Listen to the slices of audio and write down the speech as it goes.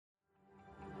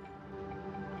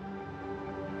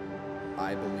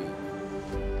I believe.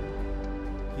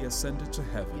 He ascended to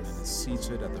heaven and is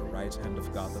seated at the right hand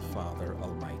of God the Father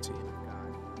Almighty.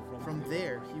 From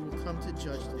there, he will come to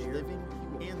judge the living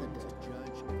and the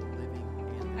dead.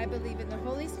 I believe in the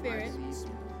Holy Spirit,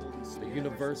 the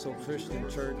universal Christian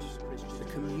church, the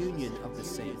communion of the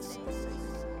saints.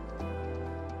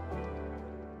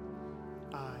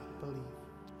 I believe.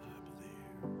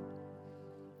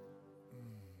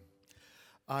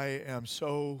 I am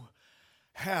so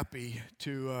happy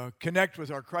to connect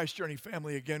with our Christ Journey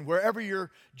family again, wherever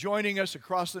you're joining us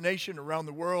across the nation, around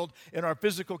the world, in our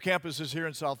physical campuses here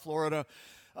in South Florida.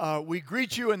 We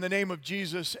greet you in the name of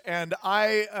Jesus, and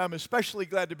I am especially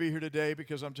glad to be here today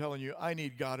because I'm telling you, I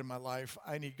need God in my life.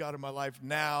 I need God in my life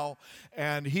now,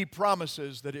 and He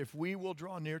promises that if we will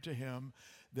draw near to Him,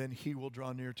 then He will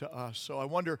draw near to us. So I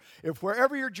wonder if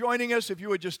wherever you're joining us, if you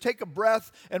would just take a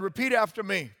breath and repeat after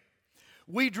me.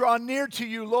 We draw near to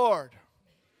you, Lord.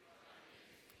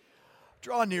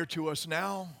 Draw near to us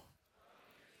now.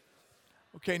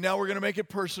 Okay, now we're going to make it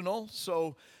personal,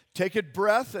 so take a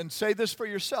breath and say this for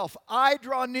yourself. I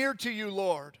draw near to you,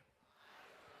 Lord.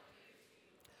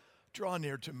 Draw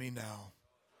near to me now.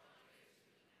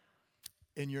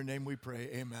 In your name we pray,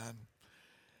 amen.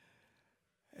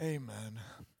 Amen.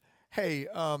 Hey,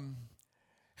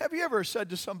 have you ever said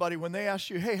to somebody when they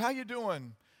asked you, hey, how you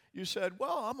doing? You said,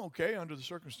 well, I'm okay under the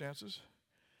circumstances.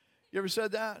 You ever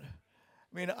said that?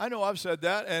 I mean, I know I've said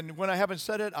that, and when I haven't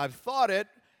said it, I've thought it,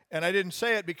 and I didn't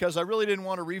say it because I really didn't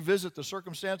want to revisit the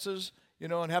circumstances,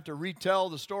 and have to retell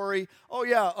the story. Oh,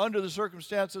 yeah, under the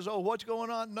circumstances. Oh, what's going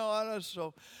on? No, I don't.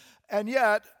 So, and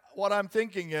yet, what I'm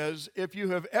thinking is, if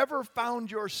you have ever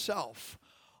found yourself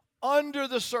under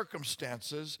the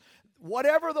circumstances,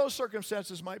 whatever those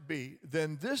circumstances might be,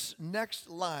 then this next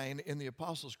line in the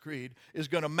Apostles' Creed is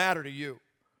going to matter to you.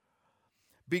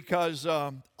 Because,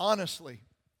 honestly,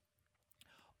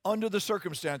 under the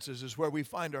circumstances is where we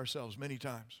find ourselves many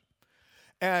times.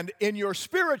 And in your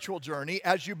spiritual journey,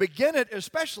 as you begin it,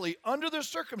 especially under the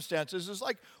circumstances, is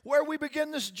like where we begin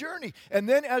this journey. And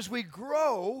then as we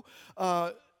grow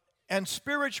and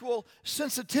spiritual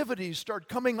sensitivities start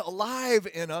coming alive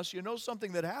in us,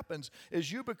 something that happens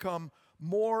is you become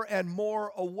more and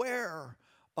more aware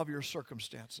of your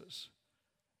circumstances.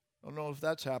 I don't know if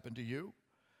that's happened to you,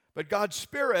 but God's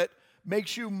Spirit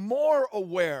makes you more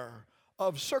aware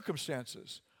of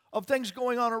circumstances, of things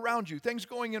going on around you, things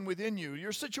going in within you,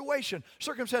 your situation,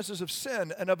 circumstances of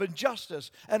sin and of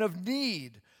injustice and of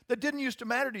need that didn't used to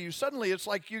matter to you. Suddenly it's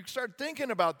like you start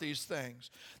thinking about these things,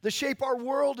 the shape our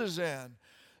world is in,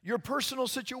 your personal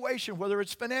situation, whether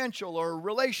it's financial or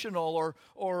relational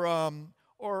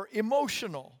or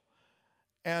emotional.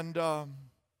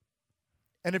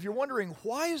 And if you're wondering,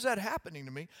 why is that happening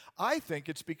to me? I think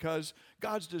it's because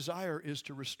God's desire is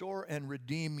to restore and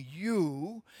redeem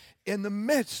you in the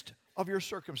midst of your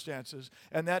circumstances.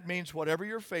 And that means whatever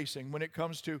you're facing when it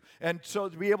comes to, and so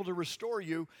to be able to restore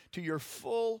you to your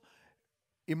full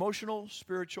emotional,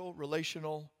 spiritual,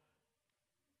 relational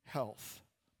health.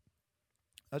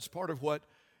 That's part of what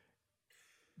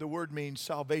the word means,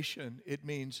 salvation. It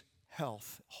means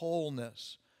health,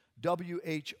 wholeness.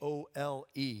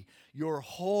 W-H-O-L-E, your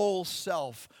whole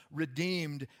self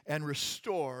redeemed and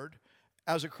restored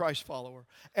as a Christ follower.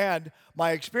 And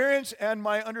my experience and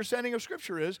my understanding of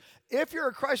Scripture is, if you're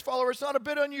a Christ follower, it's not a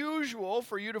bit unusual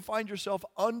for you to find yourself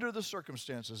under the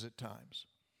circumstances at times,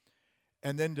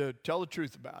 and then to tell the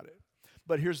truth about it.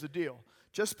 But here's the deal.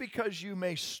 Just because you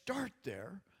may start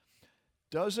there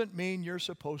doesn't mean you're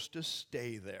supposed to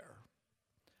stay there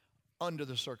under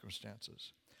the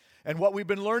circumstances. And what we've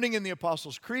been learning in the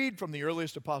Apostles' Creed from the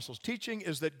earliest apostles' teaching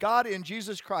is that God in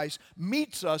Jesus Christ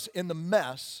meets us in the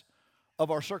mess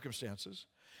of our circumstances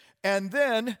and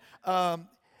then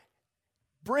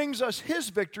brings us His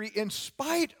victory in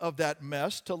spite of that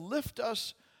mess to lift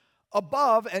us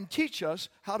above and teach us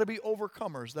how to be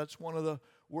overcomers. That's one of the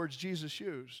words Jesus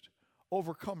used,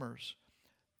 overcomers.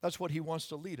 That's what He wants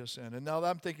to lead us in. And now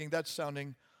I'm thinking that's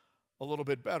sounding a little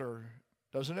bit better,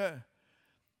 doesn't it?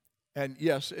 And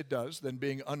yes, it does, than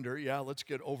being under. Yeah, let's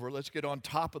get on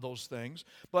top of those things.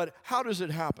 But how does it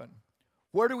happen?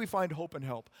 Where do we find hope and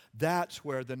help? That's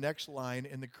where the next line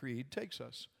in the creed takes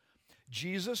us.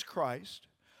 Jesus Christ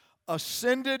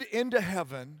ascended into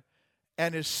heaven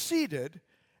and is seated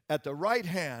at the right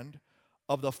hand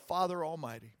of the Father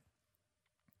Almighty.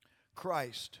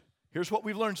 Christ, here's what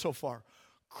we've learned so far.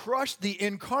 The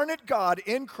incarnate God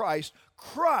in Christ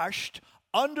crushed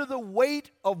under the weight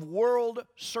of world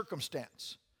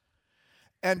circumstance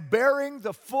and bearing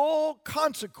the full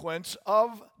consequence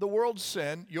of the world's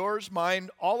sin, yours, mine,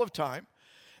 all of time,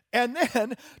 and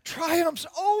then triumphs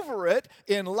over it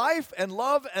in life and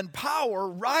love and power,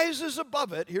 rises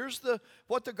above it. Here's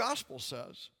what the gospel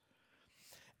says.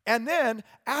 And then,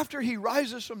 after he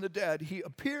rises from the dead, he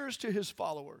appears to his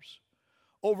followers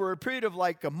over a period of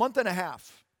like a month and a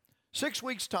half, 6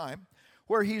 weeks' time,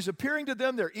 where he's appearing to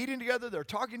them. They're eating together, they're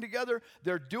talking together,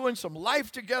 they're doing some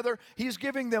life together. He's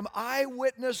giving them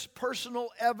eyewitness personal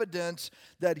evidence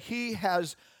that he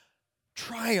has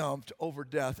triumphed over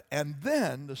death. And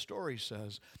then the story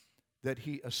says that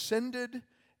he ascended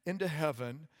into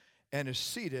heaven and is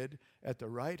seated at the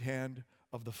right hand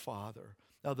of the Father.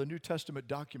 Now, the New Testament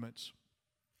documents,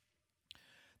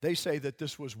 they say that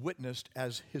this was witnessed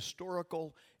as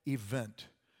historical event.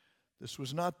 This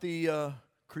was not the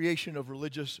creation of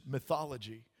religious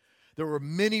mythology. There were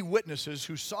many witnesses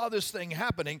who saw this thing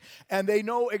happening, and they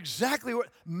know exactly what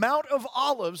Mount of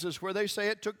Olives is where they say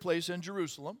it took place in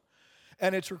Jerusalem.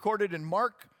 And it's recorded in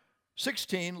Mark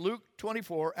 16, Luke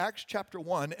 24, Acts chapter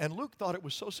 1. And Luke thought it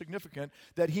was so significant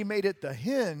that he made it the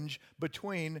hinge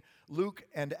between Luke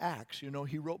and Acts. You know,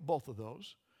 he wrote both of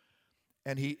those.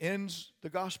 And he ends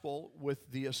the gospel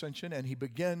with the ascension, and he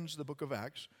begins the book of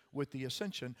Acts with the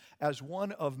ascension as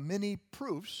one of many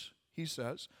proofs, he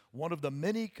says, one of the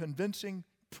many convincing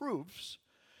proofs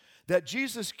that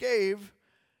Jesus gave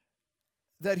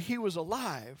that he was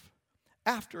alive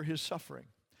after his suffering.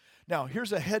 Now,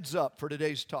 here's a heads up for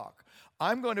today's talk.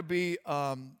 I'm going to be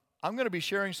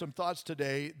sharing some thoughts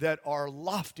today that are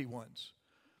lofty ones.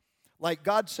 Like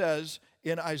God says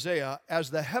in Isaiah, as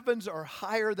the heavens are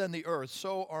higher than the earth,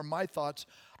 so are my thoughts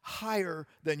higher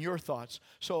than your thoughts.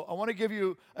 So I want to give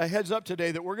you a heads up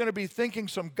today that we're going to be thinking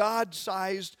some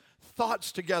God-sized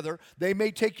thoughts together. They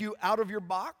may take you out of your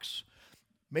box.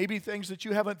 Maybe things that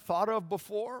you haven't thought of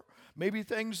before. Maybe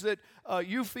things that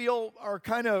you feel are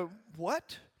kind of,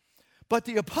 what? But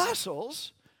the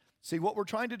apostles, see, what we're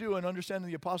trying to do in understanding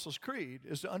the Apostles' Creed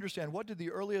is to understand what did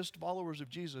the earliest followers of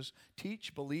Jesus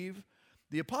teach, believe.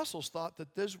 The apostles thought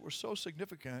that these were so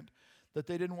significant that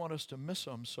they didn't want us to miss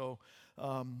them. So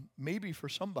maybe for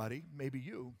somebody, maybe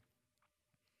you,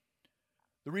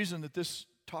 the reason that this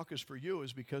talk is for you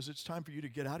is because it's time for you to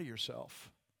get out of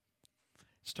yourself.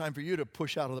 It's time for you to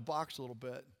push out of the box a little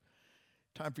bit.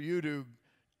 Time for you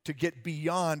to get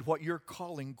beyond what you're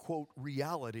calling, quote,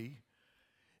 reality,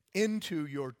 into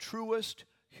your truest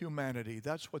humanity.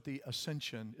 That's what the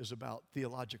ascension is about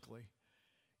theologically.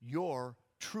 Your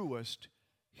truest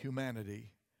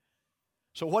humanity.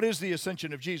 So what is the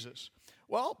ascension of Jesus?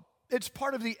 Well, it's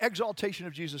part of the exaltation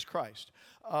of Jesus Christ.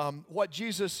 What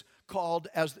Jesus called,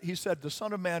 as he said, the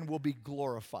Son of Man will be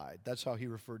glorified. That's how he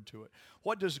referred to it.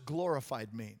 What does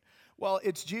glorified mean? Well,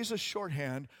 it's Jesus'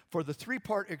 shorthand for the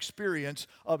three-part experience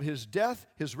of his death,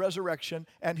 his resurrection,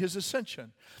 and his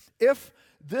ascension. If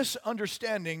this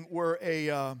understanding were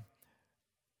a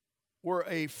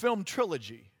film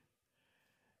trilogy,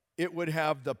 it would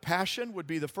have the Passion would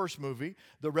be the first movie,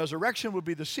 the Resurrection would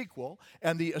be the sequel,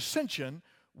 and the Ascension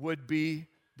would be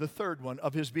the third one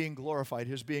of his being glorified,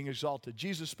 his being exalted.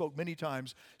 Jesus spoke many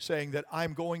times saying that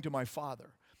I'm going to my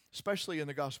Father. Especially in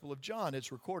the Gospel of John,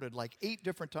 it's recorded like 8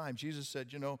 different times. Jesus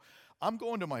said, you know, I'm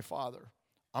going to my Father.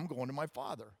 I'm going to my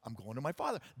Father. I'm going to my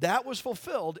Father. That was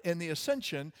fulfilled in the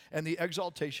ascension and the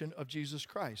exaltation of Jesus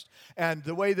Christ. And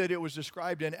the way that it was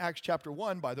described in Acts chapter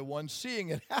 1 by the ones seeing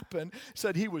it happen,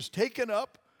 said he was taken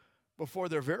up before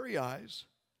their very eyes,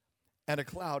 and a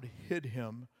cloud hid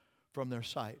him from their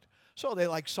sight. So they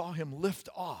like saw him lift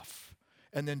off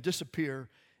and then disappear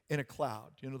in a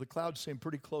cloud. You know, the clouds seemed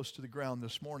pretty close to the ground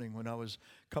this morning when I was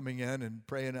coming in and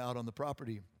praying out on the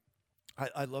property.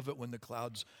 I love it when the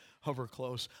clouds hover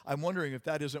close. I'm wondering if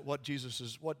that isn't what Jesus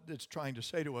is, what it's trying to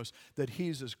say to us, that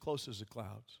he's as close as the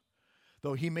clouds.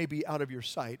 Though he may be out of your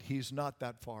sight, he's not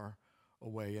that far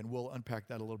away, and we'll unpack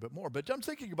that a little bit more. But I'm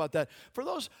thinking about that. For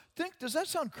those, does that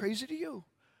sound crazy to you?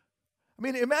 I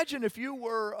mean, imagine if you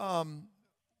were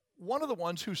one of the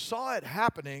ones who saw it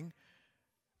happening.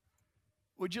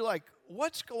 Would you like,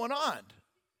 what's going on?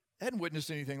 I hadn't witnessed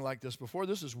anything like this before.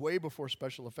 This is way before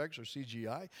special effects or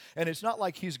CGI. And it's not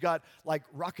like he's got like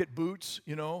rocket boots,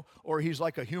 you know, or he's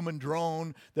like a human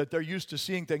drone that they're used to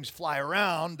seeing things fly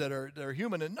around that are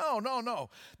human. And no.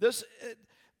 This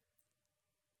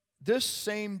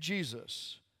same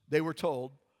Jesus, they were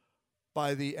told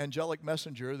by the angelic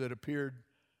messenger that appeared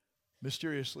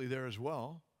mysteriously there as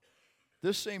well,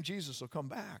 this same Jesus will come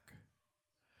back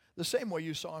the same way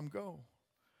you saw him go.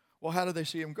 Well, how did they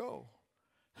see him go?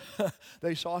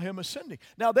 They saw him ascending.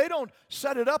 Now, they don't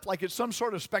set it up like it's some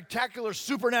sort of spectacular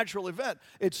supernatural event.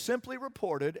 It's simply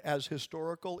reported as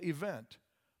historical event.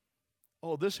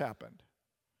 Oh, this happened.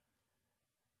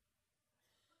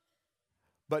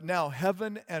 But now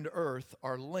heaven and earth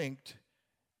are linked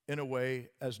in a way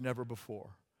as never before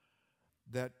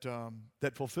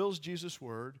that fulfills Jesus'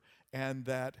 word and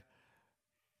that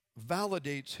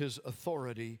validates his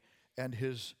authority and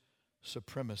his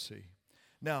supremacy.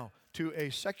 Now, to a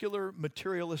secular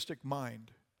materialistic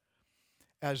mind,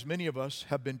 as many of us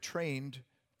have been trained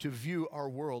to view our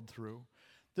world through,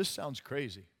 this sounds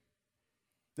crazy.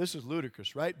 This is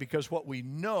ludicrous, right? Because what we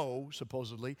know,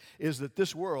 supposedly, is that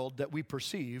this world that we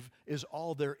perceive is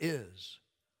all there is.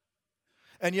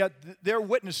 And yet, they're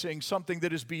witnessing something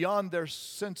that is beyond their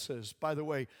senses. By the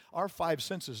way, our five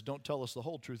senses don't tell us the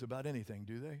whole truth about anything,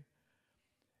 do they?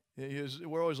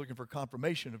 We're always looking for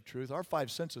confirmation of truth. Our five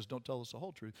senses don't tell us the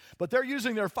whole truth. But they're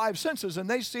using their five senses, and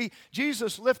they see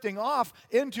Jesus lifting off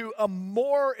into a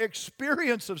more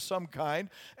experience of some kind,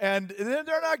 and they're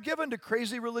not given to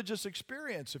crazy religious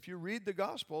experience. If you read the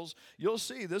Gospels, you'll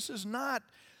see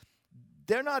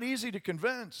they're not easy to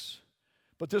convince.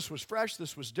 But this was fresh,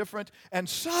 this was different, and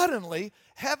suddenly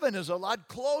heaven is a lot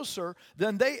closer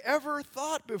than they ever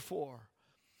thought before.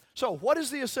 So what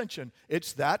is the ascension?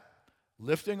 It's that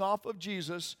lifting off of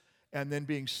Jesus and then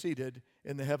being seated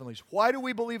in the heavenlies. Why do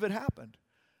we believe it happened?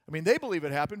 I mean, they believe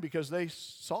it happened because they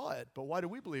saw it, but why do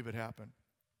we believe it happened?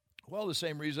 Well, the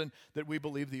same reason that we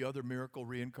believe the other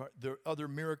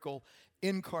miracle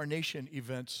incarnation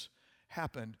events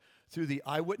happened, through the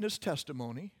eyewitness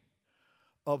testimony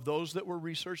of those that were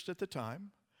researched at the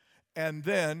time, and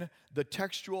then the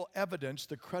textual evidence,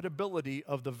 the credibility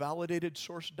of the validated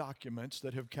source documents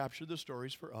that have captured the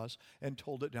stories for us and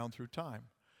told it down through time.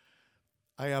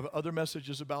 I have other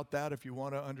messages about that if you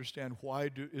want to understand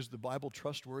is the Bible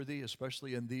trustworthy,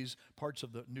 especially in these parts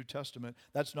of the New Testament.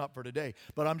 That's not for today.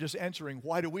 But I'm just answering,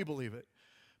 why do we believe it?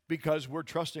 Because we're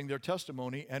trusting their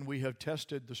testimony, and we have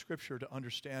tested the Scripture to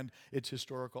understand its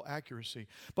historical accuracy.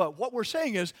 But what we're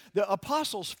saying is the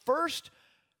apostles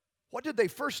what did they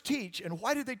first teach, and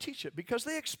why did they teach it? Because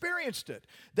they experienced it.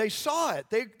 They saw it,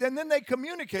 and then they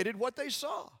communicated what they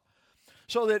saw.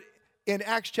 So that in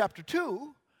Acts chapter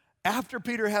 2, after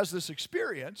Peter has this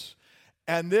experience,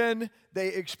 and then they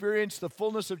experience the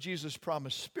fullness of Jesus'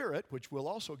 promised Spirit, which we'll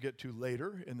also get to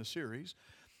later in the series,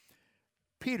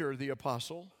 Peter, the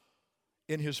apostle,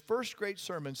 in his first great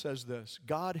sermon says this: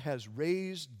 God has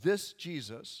raised this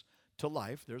Jesus to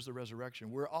life. There's the resurrection.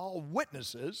 We're all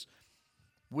witnesses.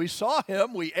 We saw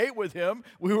him. We ate with him.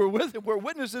 We were with him. We're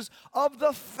witnesses of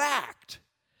the fact.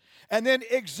 And then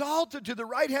exalted to the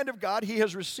right hand of God, he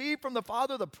has received from the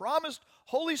Father the promised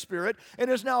Holy Spirit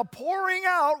and is now pouring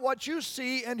out what you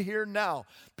see and hear now.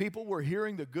 People were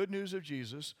hearing the good news of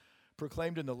Jesus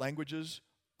proclaimed in the languages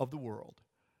of the world.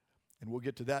 And we'll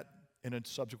get to that in a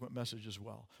subsequent message as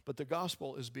well. But the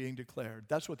gospel is being declared.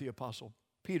 That's what the Apostle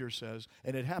Peter says,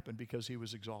 and it happened because he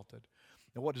was exalted.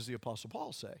 Now, what does the Apostle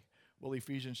Paul say? Well,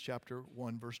 Ephesians chapter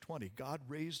 1, verse 20. God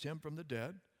raised him from the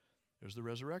dead, there's the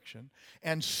resurrection,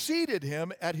 and seated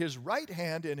him at his right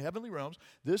hand in heavenly realms.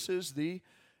 This is the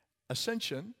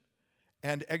ascension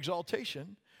and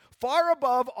exaltation, far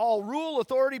above all rule,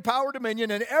 authority, power, dominion,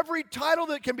 and every title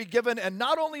that can be given, and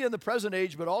not only in the present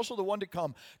age, but also the one to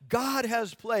come. God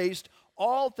has placed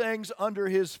all things under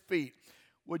his feet.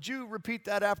 Would you repeat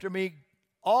that after me?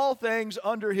 All things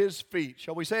under his feet.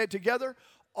 Shall we say it together?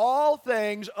 All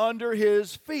things under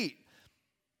his feet.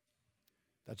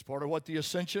 That's part of what the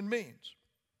ascension means.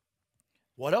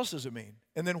 What else does it mean?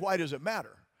 And then why does it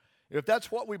matter? If that's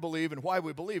what we believe and why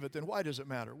we believe it, then why does it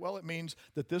matter? Well, it means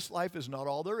that this life is not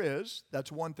all there is.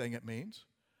 That's one thing it means.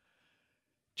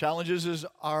 Challenges is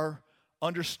our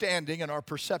understanding and our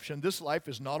perception. This life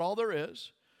is not all there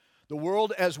is. The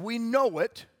world as we know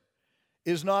it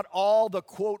is not all the,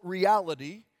 quote,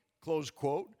 reality, close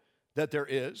quote, that there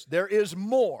is. There is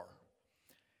more,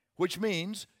 which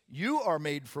means you are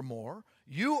made for more.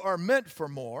 You are meant for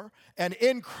more. And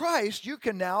in Christ, you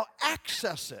can now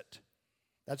access it.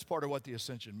 That's part of what the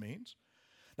ascension means.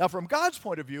 Now, from God's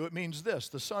point of view, it means this: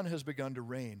 the sun has begun to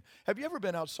rain. Have you ever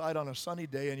been outside on a sunny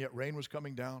day and yet rain was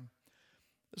coming down?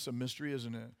 This is a mystery,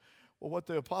 isn't it? Well, what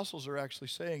the apostles are actually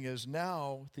saying is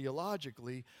now,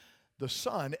 theologically, the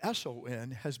sun,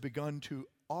 S-O-N, has begun to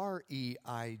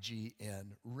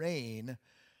R-E-I-G-N, reign,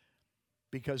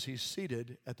 because he's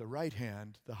seated at the right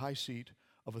hand, the high seat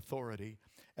of authority,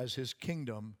 as his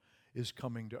kingdom is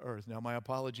coming to earth. Now, my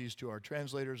apologies to our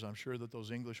translators. I'm sure that those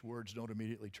English words don't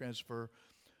immediately transfer.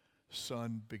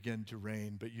 Sun begin to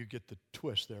reign, but you get the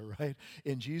twist there, right?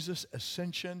 In Jesus'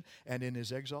 ascension and in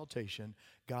his exaltation,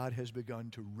 God has begun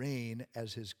to reign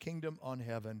as his kingdom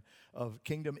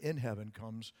in heaven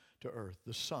comes to earth.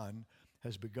 The sun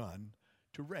has begun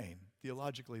to reign.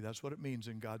 Theologically, that's what it means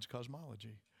in God's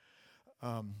cosmology.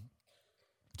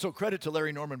 So credit to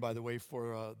Larry Norman, by the way,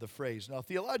 for the phrase. Now,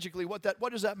 theologically, what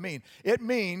does that mean? It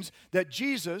means that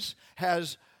Jesus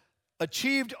has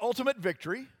achieved ultimate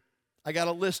victory. I got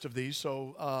a list of these,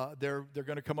 so they're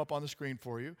going to come up on the screen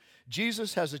for you.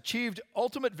 Jesus has achieved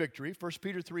ultimate victory. 1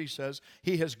 Peter 3 says,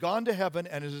 he has gone to heaven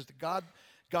and is at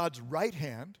God's right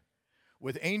hand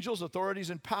with angels, authorities,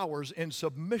 and powers in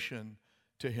submission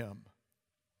to him.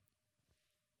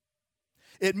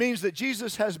 It means that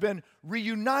Jesus has been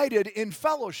reunited in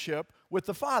fellowship with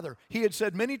the Father. He had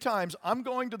said many times, I'm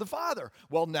going to the Father.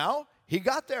 Well, now he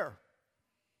got there.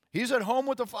 He's at home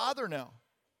with the Father now.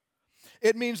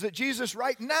 It means that Jesus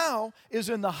right now is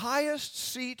in the highest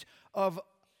seat of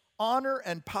honor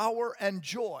and power and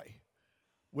joy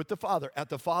with the Father, at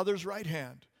the Father's right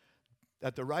hand.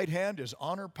 At the right hand is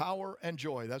honor, power, and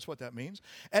joy. That's what that means.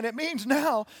 And it means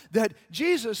now that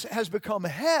Jesus has become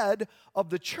head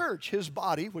of the church, his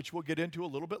body, which we'll get into a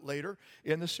little bit later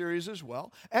in the series as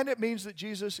well. And it means that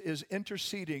Jesus is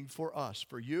interceding for us,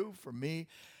 for you, for me,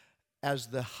 as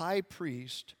the high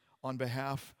priest on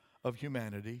behalf of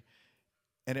humanity.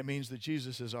 And it means that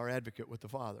Jesus is our advocate with the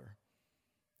Father.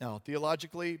 Now,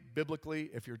 theologically,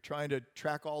 biblically, if you're trying to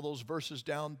track all those verses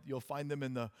down, you'll find them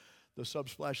in the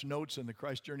Subsplash notes in the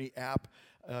Christ Journey app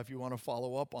if you want to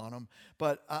follow up on them.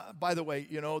 But by the way,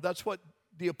 that's what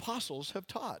the apostles have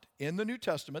taught. In the New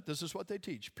Testament, this is what they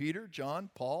teach. Peter,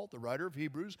 John, Paul, the writer of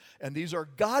Hebrews, and these are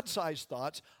God-sized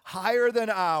thoughts, higher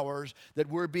than ours, that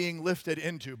we're being lifted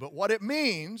into. But what it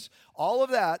means, all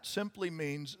of that simply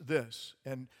means this.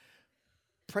 And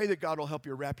pray that God will help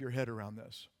you wrap your head around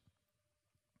this.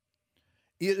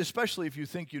 Especially if you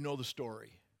think you know the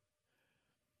story.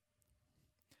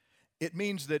 It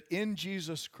means that in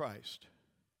Jesus Christ,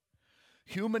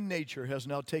 human nature has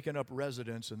now taken up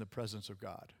residence in the presence of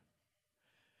God.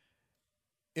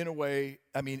 In a way,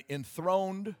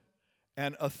 enthroned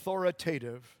and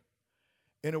authoritative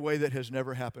in a way that has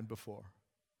never happened before.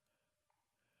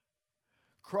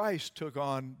 Christ took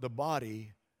on the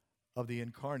body of the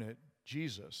incarnate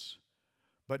Jesus,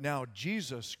 but now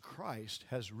Jesus Christ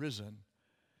has risen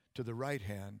to the right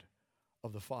hand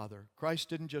of the Father. Christ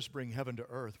didn't just bring heaven to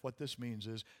earth. What this means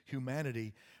is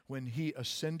humanity, when he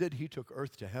ascended, he took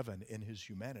earth to heaven in his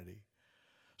humanity.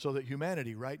 So that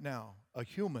humanity right now, a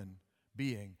human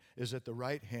being, is at the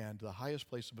right hand, the highest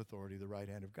place of authority, the right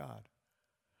hand of God.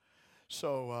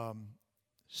 So,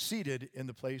 seated in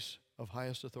the place of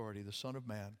highest authority, the Son of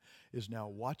Man is now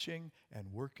watching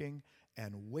and working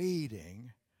and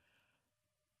waiting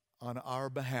on our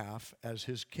behalf as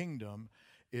his kingdom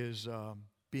is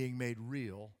being made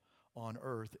real on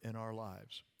earth in our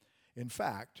lives. In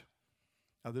fact,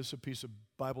 now this is a piece of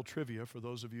Bible trivia for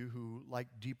those of you who like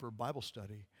deeper Bible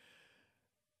study.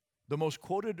 The most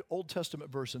quoted Old Testament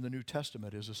verse in the New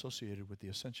Testament is associated with the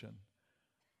ascension.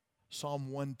 Psalm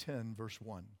 110, verse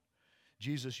 1.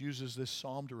 Jesus uses this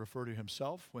psalm to refer to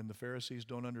himself when the Pharisees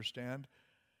don't understand,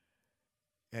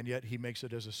 and yet he makes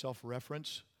it as a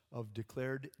self-reference of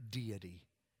declared deity.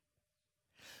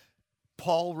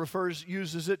 Paul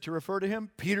uses it to refer to him.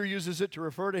 Peter uses it to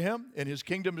refer to him in his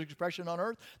kingdom expression on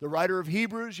earth. The writer of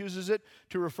Hebrews uses it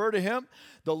to refer to him.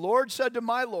 The Lord said to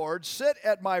my Lord, sit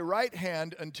at my right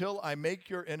hand until I make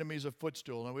your enemies a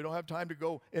footstool. Now, we don't have time to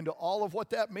go into all of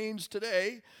what that means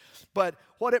today, but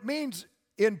what it means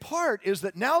in part is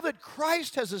that now that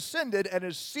Christ has ascended and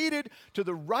is seated to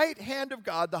the right hand of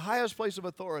God, the highest place of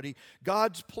authority,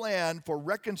 God's plan for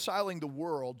reconciling the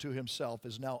world to himself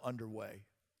is now underway.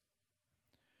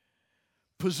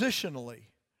 Positionally,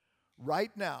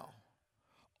 right now,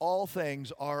 all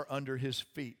things are under his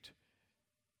feet.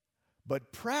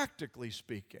 But practically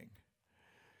speaking,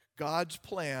 God's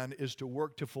plan is to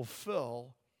work to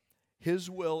fulfill his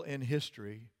will in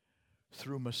history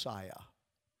through Messiah.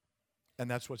 And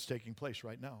that's what's taking place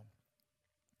right now.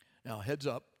 Now, heads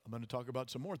up, I'm going to talk about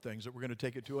some more things that we're going to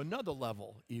take it to another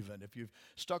level even. If you've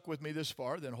stuck with me this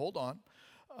far, then hold on.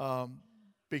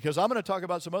 Because I'm going to talk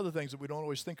about some other things that we don't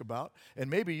always think about, and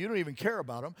maybe you don't even care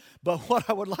about them. But what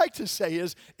I would like to say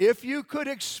is, if you could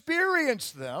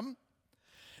experience them,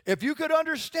 if you could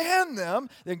understand them,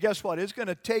 then guess what? It's going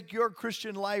to take your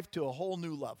Christian life to a whole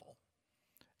new level.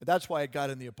 That's why it got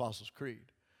in the Apostles'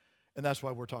 Creed, and that's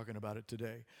why we're talking about it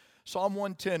today. Psalm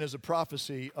 110 is a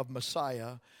prophecy of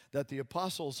Messiah that the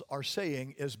apostles are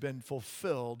saying has been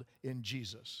fulfilled in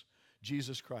Jesus.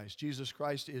 Jesus Christ. Jesus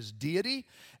Christ is deity,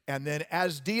 and then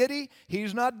as deity,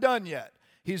 he's not done yet.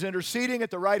 He's interceding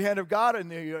at the right hand of God in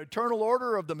the eternal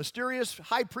order of the mysterious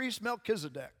high priest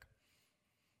Melchizedek.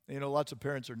 Lots of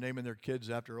parents are naming their kids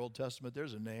after Old Testament.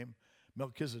 There's a name,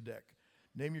 Melchizedek.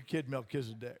 Name your kid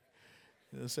Melchizedek.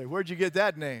 They'll say, where'd you get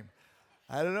that name?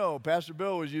 I don't know. Pastor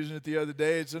Bill was using it the other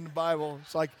day. It's in the Bible.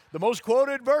 It's like the most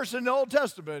quoted verse in the Old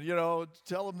Testament,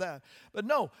 tell him that. But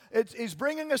no, he's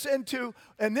bringing us into,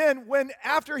 and then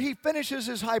after he finishes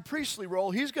his high priestly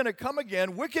role, he's going to come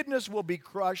again. Wickedness will be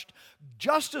crushed.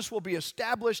 Justice will be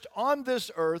established on this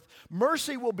earth.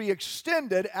 Mercy will be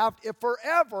extended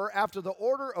forever after the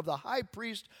order of the high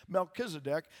priest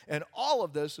Melchizedek. And all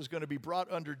of this is going to be brought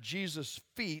under Jesus'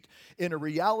 feet in a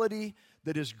reality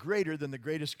that is greater than the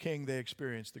greatest king they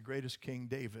experienced, the greatest King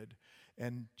David.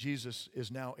 And Jesus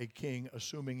is now a king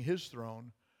assuming his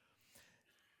throne.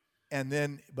 And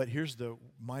then, but here's the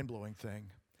mind-blowing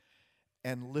thing,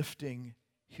 and lifting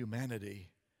humanity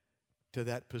to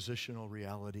that positional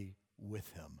reality with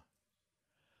him.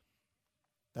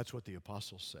 That's what the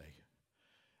apostles say.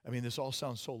 I mean, this all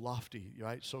sounds so lofty,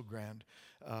 right? So grand.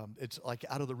 It's like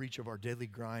out of the reach of our daily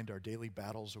grind, our daily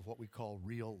battles of what we call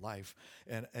real life.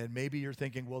 And maybe you're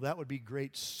thinking, well, that would be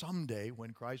great someday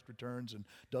when Christ returns and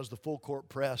does the full court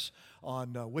press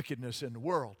on wickedness in the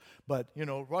world. But,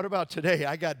 what about today?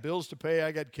 I got bills to pay.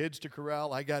 I got kids to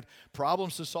corral. I got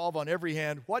problems to solve on every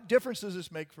hand. What difference does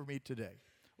this make for me today?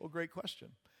 Well, great question.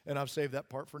 And I've saved that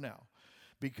part for now,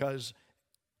 because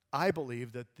I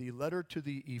believe that the letter to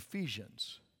the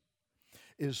Ephesians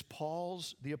is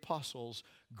the apostles'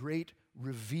 great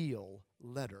reveal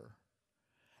letter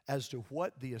as to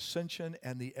what the ascension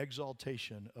and the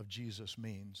exaltation of Jesus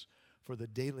means for the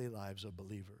daily lives of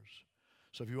believers.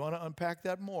 So if you want to unpack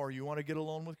that more, you want to get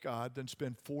alone with God, then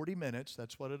spend 40 minutes,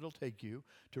 that's what it'll take you,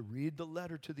 to read the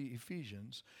letter to the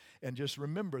Ephesians, and just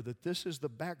remember that this is the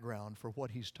background for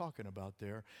what he's talking about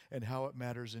there and how it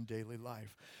matters in daily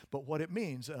life. But what it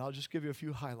means, and I'll just give you a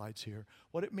few highlights here,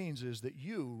 what it means is that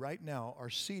you right now are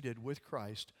seated with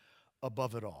Christ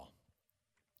above it all.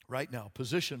 Right now,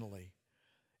 positionally,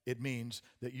 it means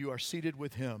that you are seated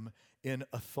with him in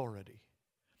authority.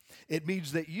 It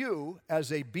means that you,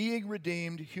 as a being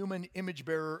redeemed human image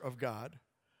bearer of God,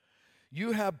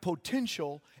 you have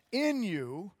potential in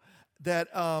you that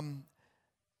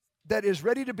is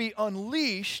ready to be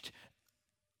unleashed,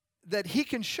 that he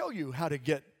can show you how to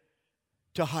get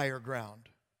to higher ground.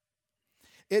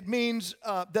 It means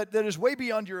that is way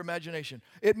beyond your imagination.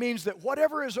 It means that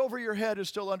whatever is over your head is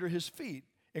still under his feet,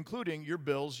 including your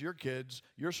bills, your kids,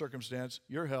 your circumstance,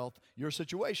 your health, your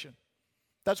situation.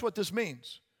 That's what this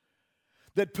means.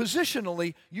 That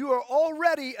positionally, you are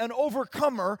already an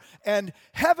overcomer, and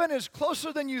heaven is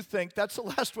closer than you think. That's the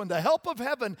last one. The help of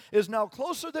heaven is now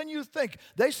closer than you think.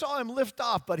 They saw him lift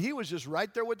off, but he was just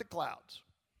right there with the clouds.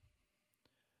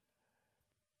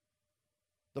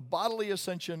 The bodily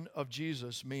ascension of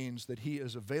Jesus means that he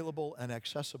is available and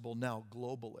accessible now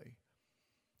globally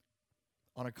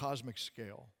on a cosmic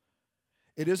scale.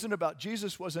 It isn't about,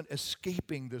 Jesus wasn't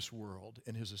escaping this world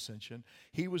in his ascension.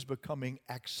 He was becoming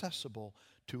accessible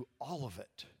to all of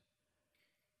it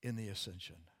in the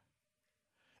ascension.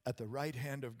 At the right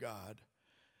hand of God,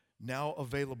 now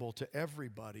available to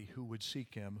everybody who would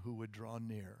seek him, who would draw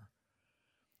near.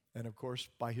 And of course,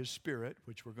 by his Spirit,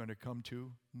 which we're going to come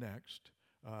to next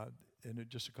in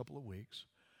just a couple of weeks,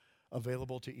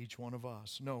 available to each one of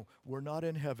us. No, we're not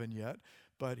in heaven yet,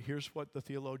 but here's what the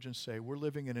theologians say. We're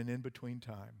living in an in-between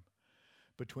time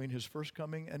between his first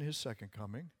coming and his second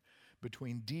coming,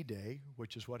 between D-Day,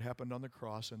 which is what happened on the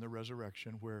cross and the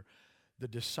resurrection, where the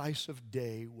decisive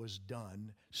day was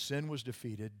done, sin was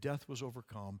defeated, death was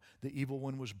overcome, the evil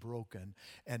one was broken,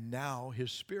 and now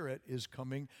his Spirit is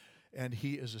coming, and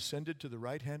he is ascended to the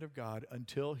right hand of God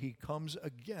until he comes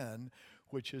again,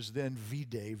 which is then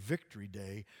V-Day, Victory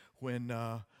Day, when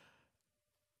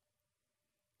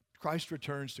Christ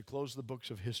returns to close the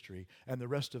books of history and the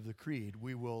rest of the creed.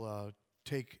 We will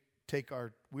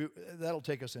that'll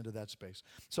take us into that space.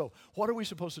 So what are we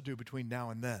supposed to do between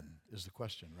now and then is the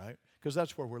question, right? Because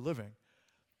that's where we're living.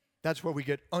 That's where we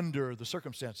get under the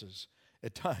circumstances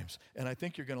at times. And I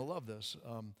think you're going to love this.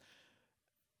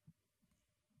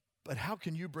 But how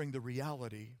can you bring the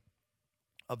reality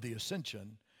of the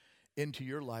ascension into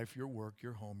your life, your work,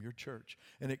 your home, your church?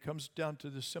 And it comes down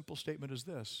to this simple statement as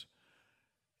this,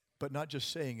 but not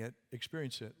just saying it,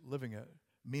 experience it, living it,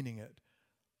 meaning it.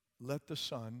 Let the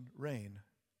Son reign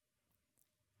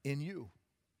in you.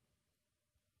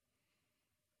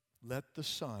 Let the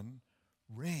Son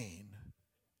reign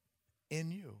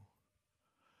in you.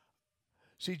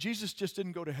 See, Jesus just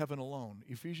didn't go to heaven alone.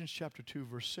 Ephesians chapter 2,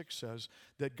 verse 6 says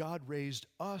that God raised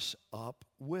us up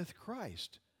with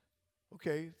Christ.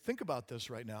 Okay, think about this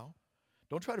right now.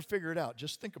 Don't try to figure it out.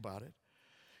 Just think about it.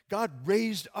 God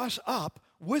raised us up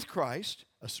with Christ,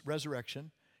 a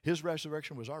resurrection. His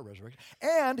resurrection was our resurrection.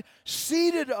 And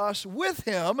seated us with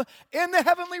him in the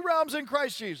heavenly realms in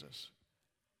Christ Jesus.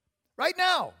 Right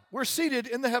now, we're seated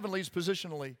in the heavenlies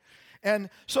positionally. And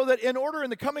so that in order in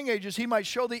the coming ages, he might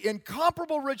show the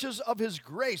incomparable riches of his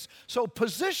grace. So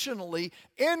positionally,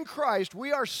 in Christ,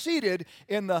 we are seated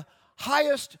in the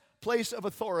highest place of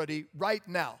authority right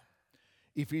now.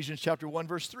 Ephesians chapter 1,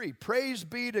 verse 3. Praise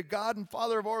be to God and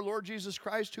Father of our Lord Jesus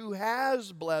Christ, who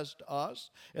has blessed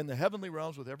us in the heavenly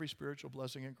realms with every spiritual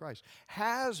blessing in Christ.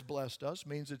 Has blessed us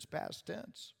means it's past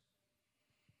tense.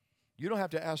 You don't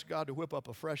have to ask God to whip up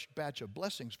a fresh batch of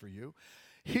blessings for you.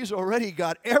 He's already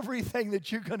got everything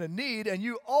that you're going to need, and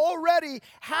you already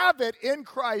have it in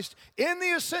Christ, in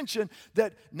the ascension,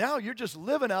 that now you're just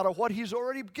living out of what he's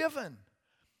already given.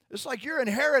 It's like your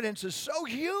inheritance is so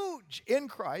huge in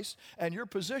Christ, and your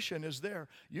position is there.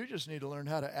 You just need to learn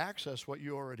how to access what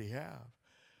you already have.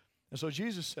 And so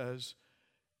Jesus says,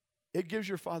 it gives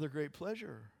your Father great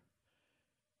pleasure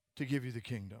to give you the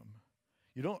kingdom.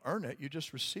 You don't earn it, you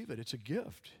just receive it. It's a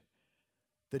gift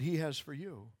that he has for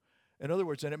you. In other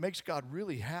words, and it makes God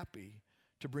really happy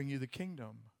to bring you the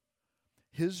kingdom,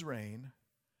 his reign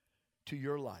to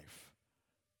your life.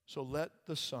 So let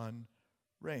the Son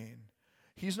reign.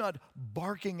 He's not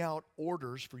barking out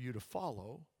orders for you to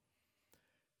follow.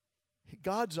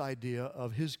 God's idea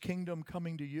of his kingdom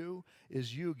coming to you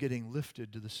is you getting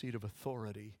lifted to the seat of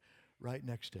authority right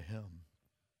next to him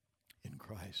in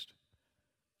Christ.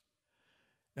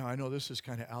 Now, I know this is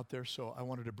kind of out there, so I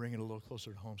wanted to bring it a little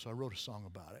closer to home, so I wrote a song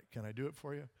about it. Can I do it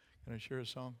for you? Can I share a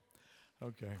song?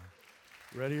 Okay.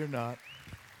 Ready or not,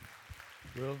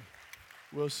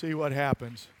 we'll see what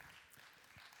happens.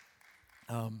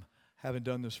 Haven't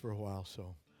done this for a while,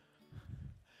 so.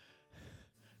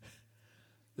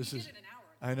 This is,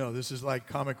 I know, this is like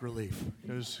comic relief.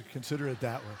 Just consider it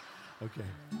that way. Okay.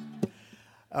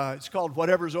 It's called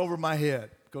Whatever's Over My Head.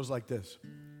 It goes like this.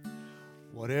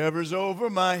 Whatever's over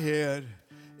my head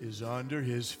is under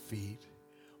his feet.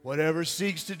 Whatever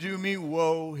seeks to do me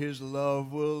woe, his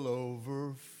love will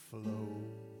overflow.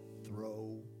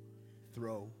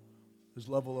 Throw. His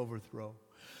love will overthrow.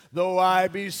 Though I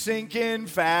be sinking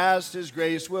fast, his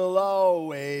grace will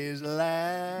always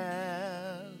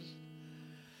last.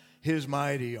 His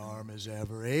mighty arm is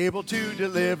ever able to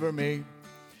deliver me.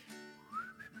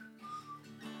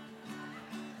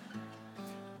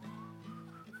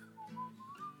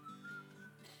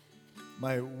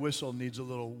 My whistle needs a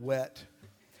little wet.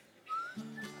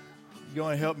 You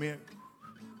want to help me?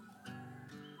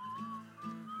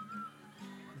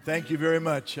 Thank you very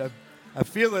much. I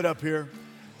feel it up here.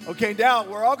 Okay, now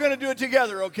we're all going to do it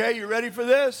together, okay? You ready for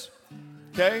this?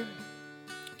 Okay.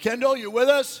 Kendall, you with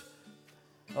us?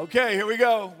 Okay, here we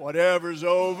go. Whatever's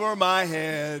over my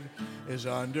head is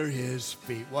under his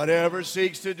feet. Whatever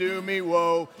seeks to do me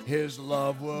woe, his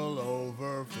love will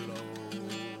overflow.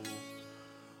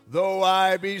 Though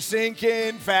I be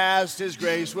sinking fast, his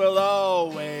grace will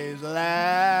always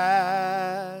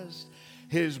last.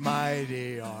 His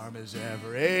mighty arm is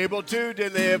ever able to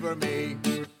deliver me.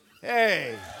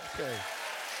 Hey, okay.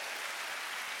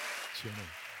 Jimmy.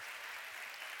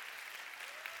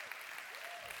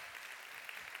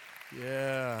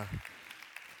 Yeah.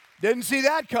 Didn't see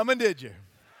that coming, did you?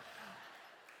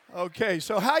 Okay,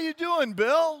 so how you doing,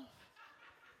 Bill?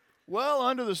 Well,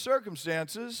 under the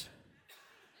circumstances,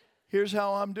 here's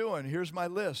how I'm doing. Here's my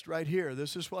list right here.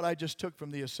 This is what I just took from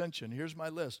the Ascension. Here's my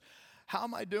list. How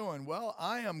am I doing? Well,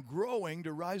 I am growing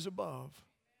to rise above.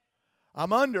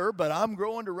 I'm under, but I'm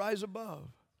growing to rise above.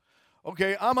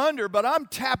 Okay, I'm under, but I'm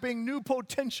tapping new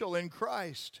potential in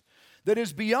Christ that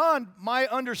is beyond my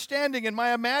understanding and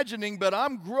my imagining, but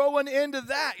I'm growing into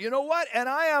that. You know what? And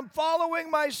I am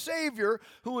following my Savior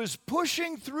who is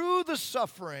pushing through the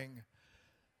suffering.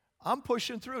 I'm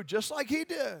pushing through just like he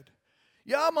did.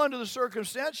 Yeah, I'm under the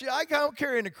circumstance. Yeah, I'm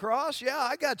carrying a cross. Yeah,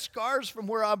 I got scars from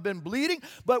where I've been bleeding.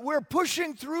 But we're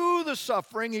pushing through the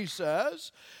suffering, he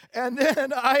says. And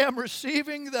then I am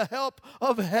receiving the help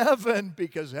of heaven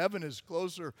because heaven is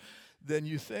closer than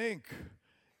you think.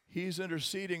 He's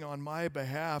interceding on my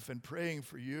behalf and praying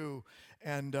for you.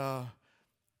 And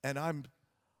I'm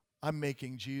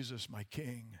making Jesus my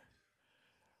king.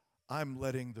 I'm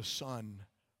letting the Son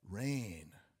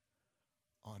reign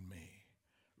on me.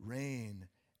 Reign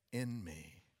in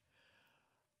me.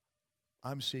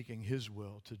 I'm seeking his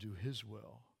will to do his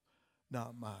will,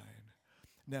 not mine.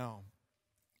 Now,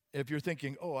 if you're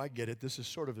thinking, oh, I get it, this is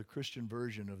sort of the Christian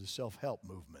version of the self-help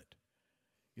movement.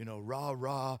 You know, rah,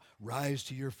 rah, rise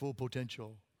to your full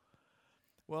potential.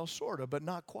 Well, sort of, but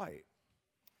not quite.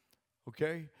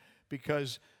 Okay?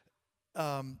 Because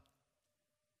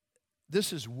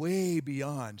this is way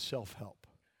beyond self-help.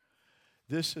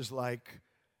 This is like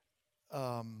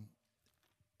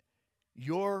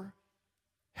your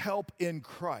help in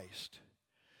Christ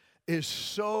is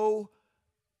so,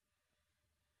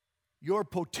 your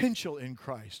potential in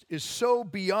Christ is so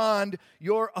beyond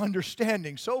your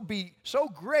understanding, so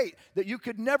great that you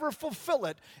could never fulfill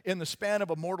it in the span of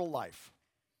a mortal life.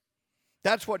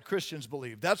 That's what Christians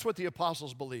believe. That's what the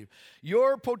apostles believe.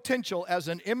 Your potential as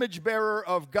an image bearer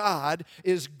of God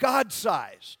is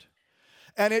God-sized,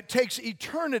 and it takes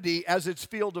eternity as its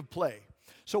field of play.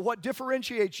 So what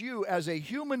differentiates you as a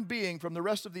human being from the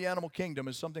rest of the animal kingdom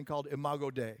is something called imago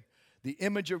Dei, the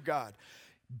image of God,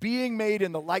 being made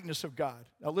in the likeness of God.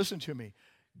 Now listen to me.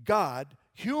 God,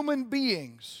 human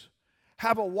beings,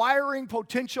 have a wiring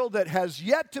potential that has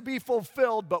yet to be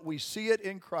fulfilled, but we see it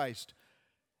in Christ.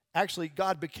 Actually,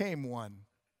 God became one.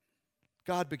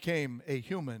 God became a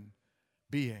human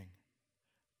being.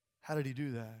 How did he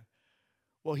do that?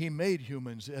 Well, he made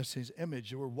humans as his image.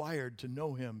 They were wired to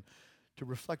know him, to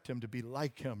reflect him, to be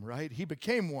like him, right? He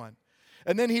became one.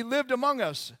 And then he lived among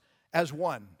us as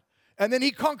one. And then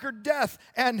he conquered death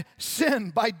and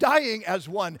sin by dying as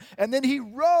one. And then he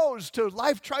rose to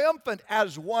life triumphant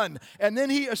as one. And then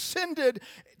he ascended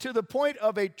to the point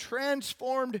of a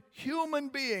transformed human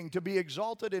being to be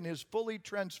exalted in his fully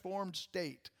transformed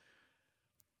state.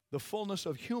 The fullness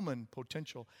of human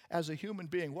potential as a human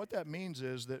being. What that means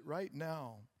is that right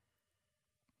now,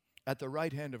 at the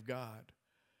right hand of God,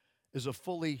 is a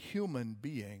fully human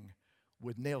being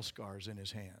with nail scars in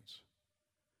his hands.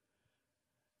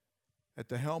 At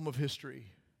the helm of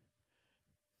history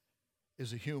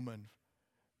is a human.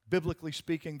 Biblically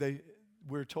speaking,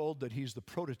 we're told that he's the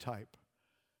prototype,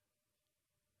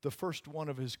 the first one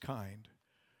of his kind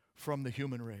from the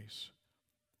human race.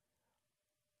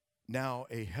 Now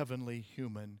a heavenly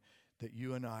human that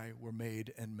you and I were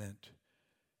made and meant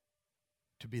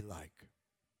to be like.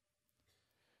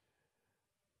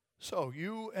 So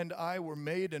you and I were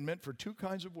made and meant for two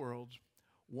kinds of worlds.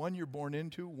 One you're born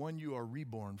into, one you are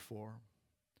reborn for.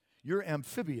 You're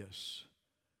amphibious,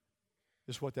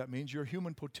 is what that means. Your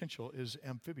human potential is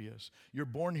amphibious. You're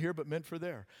born here but meant for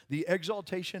there. The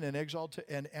exaltation and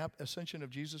ascension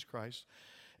of Jesus Christ,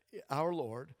 our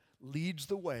Lord, leads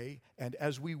the way. And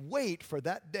as we wait for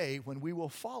that day when we will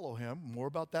follow him, more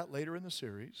about that later in the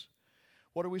series,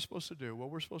 what are we supposed to do? Well,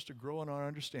 we're supposed to grow in our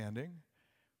understanding.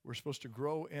 We're supposed to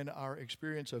grow in our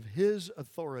experience of his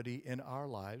authority in our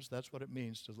lives. That's what it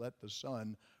means to let the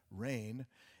Son reign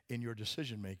in your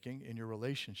decision-making, in your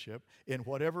relationship, in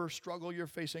whatever struggle you're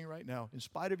facing right now, in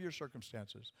spite of your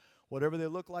circumstances, whatever they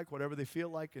look like, whatever they feel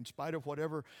like, in spite of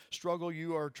whatever struggle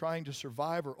you are trying to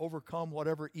survive or overcome,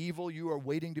 whatever evil you are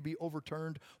waiting to be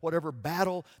overturned, whatever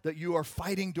battle that you are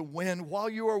fighting to win, while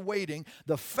you are waiting,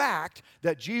 the fact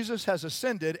that Jesus has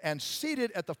ascended and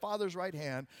seated at the Father's right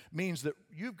hand means that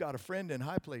you've got a friend in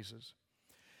high places.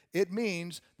 It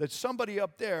means that somebody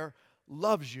up there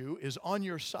loves you, is on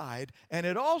your side, and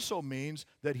it also means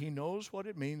that he knows what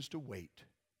it means to wait,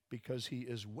 because he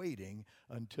is waiting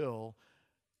until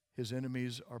his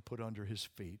enemies are put under his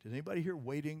feet. Is anybody here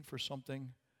waiting for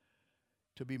something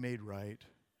to be made right?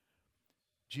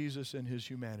 Jesus in his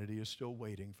humanity is still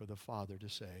waiting for the Father to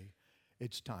say,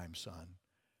 it's time, son.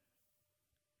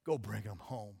 Go bring him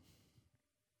home.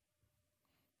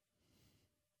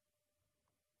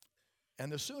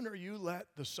 And the sooner you let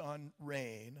the Son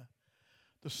reign,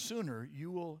 the sooner you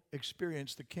will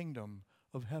experience the kingdom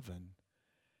of heaven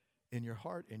in your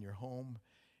heart, in your home,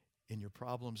 in your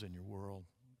problems, in your world.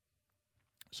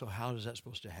 So how is that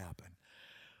supposed to happen?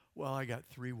 Well, I got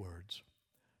 3 words.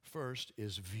 First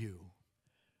is view.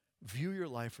 View your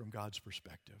life from God's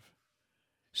perspective.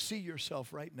 See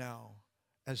yourself right now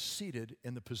as seated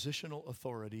in the positional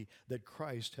authority that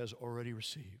Christ has already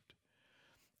received.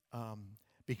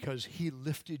 Because he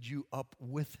lifted you up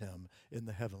with him in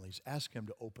the heavenlies. Ask him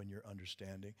to open your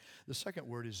understanding. The second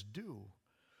word is do.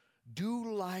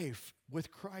 Do life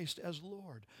with Christ as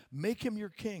Lord. Make him your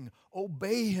king.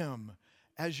 Obey him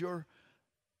as your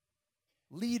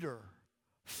leader.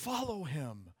 Follow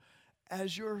him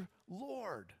as your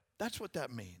Lord. That's what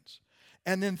that means.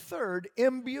 And then third,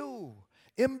 imbue.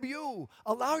 Imbue.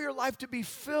 Allow your life to be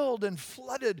filled and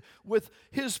flooded with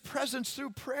his presence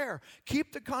through prayer.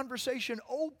 Keep the conversation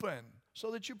open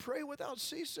so that you pray without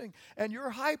ceasing. And your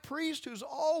high priest, who's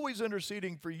always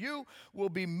interceding for you, will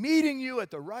be meeting you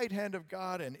at the right hand of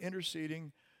God and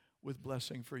interceding with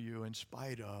blessing for you in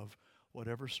spite of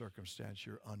whatever circumstance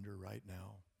you're under right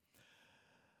now.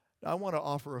 Now, I want to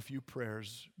offer a few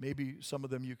prayers. Maybe some of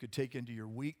them you could take into your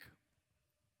week.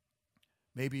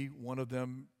 Maybe one of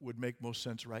them would make most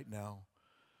sense right now.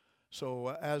 So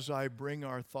as I bring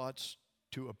our thoughts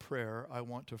to a prayer, I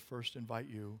want to first invite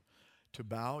you to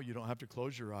bow. You don't have to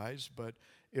close your eyes, but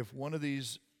if one of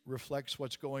these reflects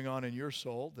what's going on in your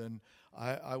soul, then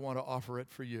I want to offer it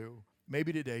for you.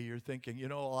 Maybe today you're thinking,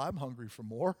 well, I'm hungry for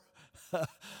more.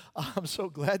 I'm so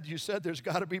glad you said there's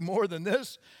got to be more than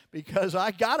this, because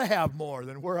I got to have more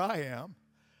than where I am.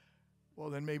 Well,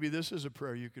 then maybe this is a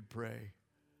prayer you could pray.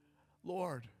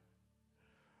 Lord,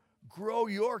 grow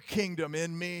your kingdom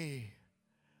in me.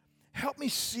 Help me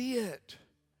see it.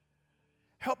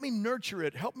 Help me nurture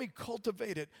it. Help me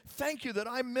cultivate it. Thank you that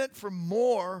I'm meant for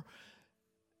more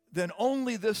than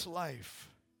only this life.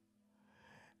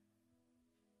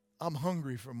 I'm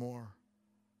hungry for more.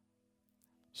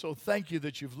 So thank you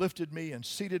that you've lifted me and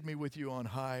seated me with you on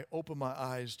high. Open my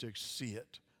eyes to see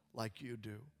it like you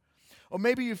do. Or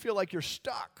maybe you feel like you're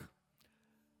stuck,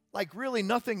 like really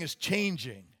nothing is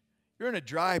changing. You're in a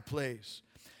dry place,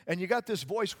 and you got this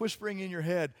voice whispering in your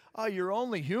head, you're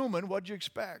only human. What'd you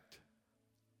expect?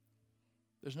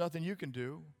 There's nothing you can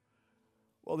do.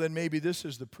 Well, then maybe this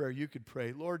is the prayer you could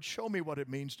pray. Lord, show me what it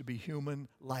means to be human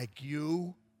like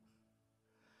you.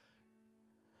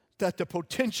 That the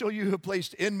potential you have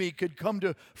placed in me could come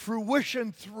to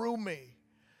fruition through me.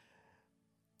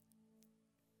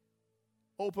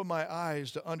 Open my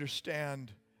eyes to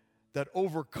understand that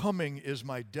overcoming is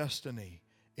my destiny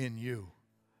in you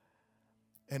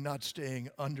and not staying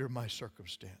under my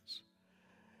circumstance.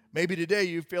 Maybe today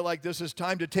you feel like this is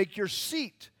time to take your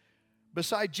seat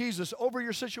beside Jesus over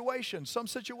your situation, some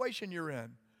situation you're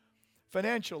in.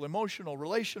 Financial, emotional,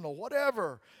 relational,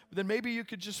 whatever. But then maybe you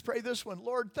could just pray this one.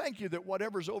 Lord, thank you that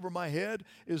whatever's over my head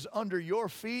is under your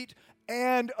feet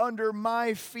and under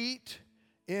my feet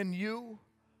in you.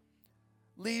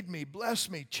 Lead me, bless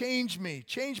me, change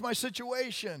my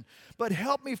situation. But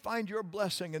help me find your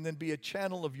blessing and then be a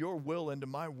channel of your will into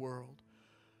my world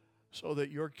so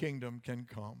that your kingdom can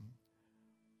come.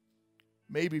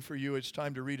 Maybe for you it's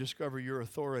time to rediscover your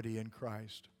authority in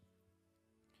Christ.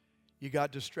 You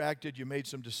got distracted. You made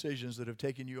some decisions that have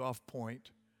taken you off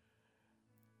point.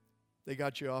 They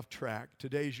got you off track.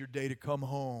 Today's your day to come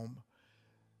home.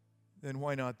 Then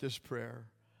why not this prayer?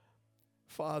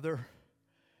 Father,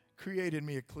 create in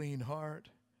me a clean heart.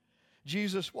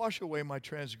 Jesus, wash away my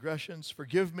transgressions.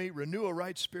 Forgive me. Renew a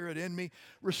right spirit in me.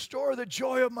 Restore the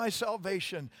joy of my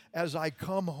salvation as I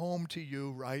come home to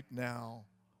you right now.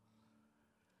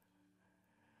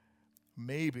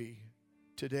 Maybe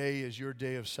today is your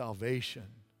day of salvation.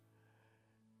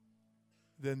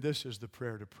 Then this is the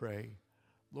prayer to pray.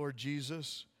 Lord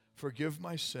Jesus, forgive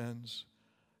my sins.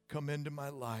 Come into my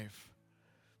life.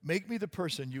 Make me the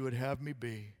person you would have me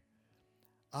be.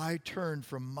 I turn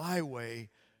from my way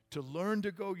to learn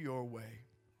to go your way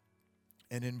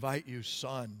and invite you,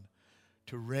 Son,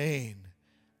 to reign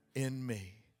in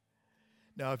me.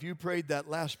 Now, if you prayed that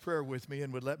last prayer with me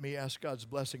and would let me ask God's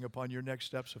blessing upon your next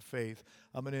steps of faith,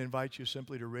 I'm going to invite you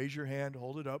simply to raise your hand,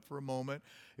 hold it up for a moment.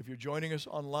 If you're joining us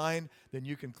online, then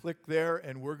you can click there,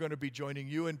 and we're going to be joining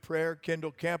you in prayer.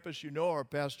 Kendall Campus, you know our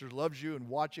pastor loves you and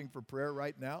watching for prayer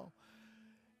right now.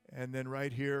 And then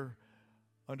right here,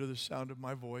 under the sound of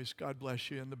my voice, God bless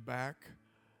you in the back.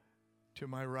 To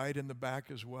my right in the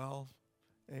back as well.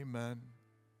 Amen.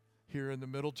 Here in the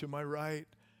middle to my right.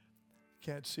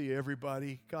 Can't see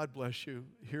everybody. God bless you.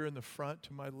 Here in the front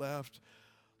to my left.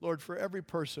 Lord, for every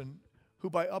person who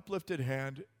by uplifted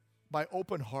hand, by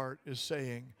open heart is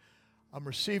saying, I'm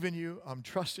receiving you, I'm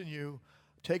trusting you,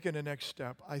 taking the next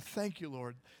step. I thank you,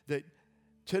 Lord, that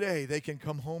today they can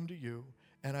come home to you,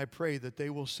 and I pray that they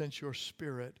will sense your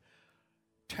Spirit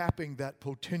tapping that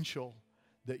potential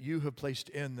that you have placed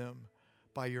in them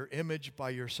by your image, by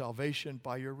your salvation,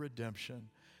 by your redemption,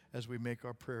 as we make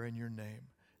our prayer in your name.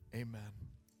 Amen.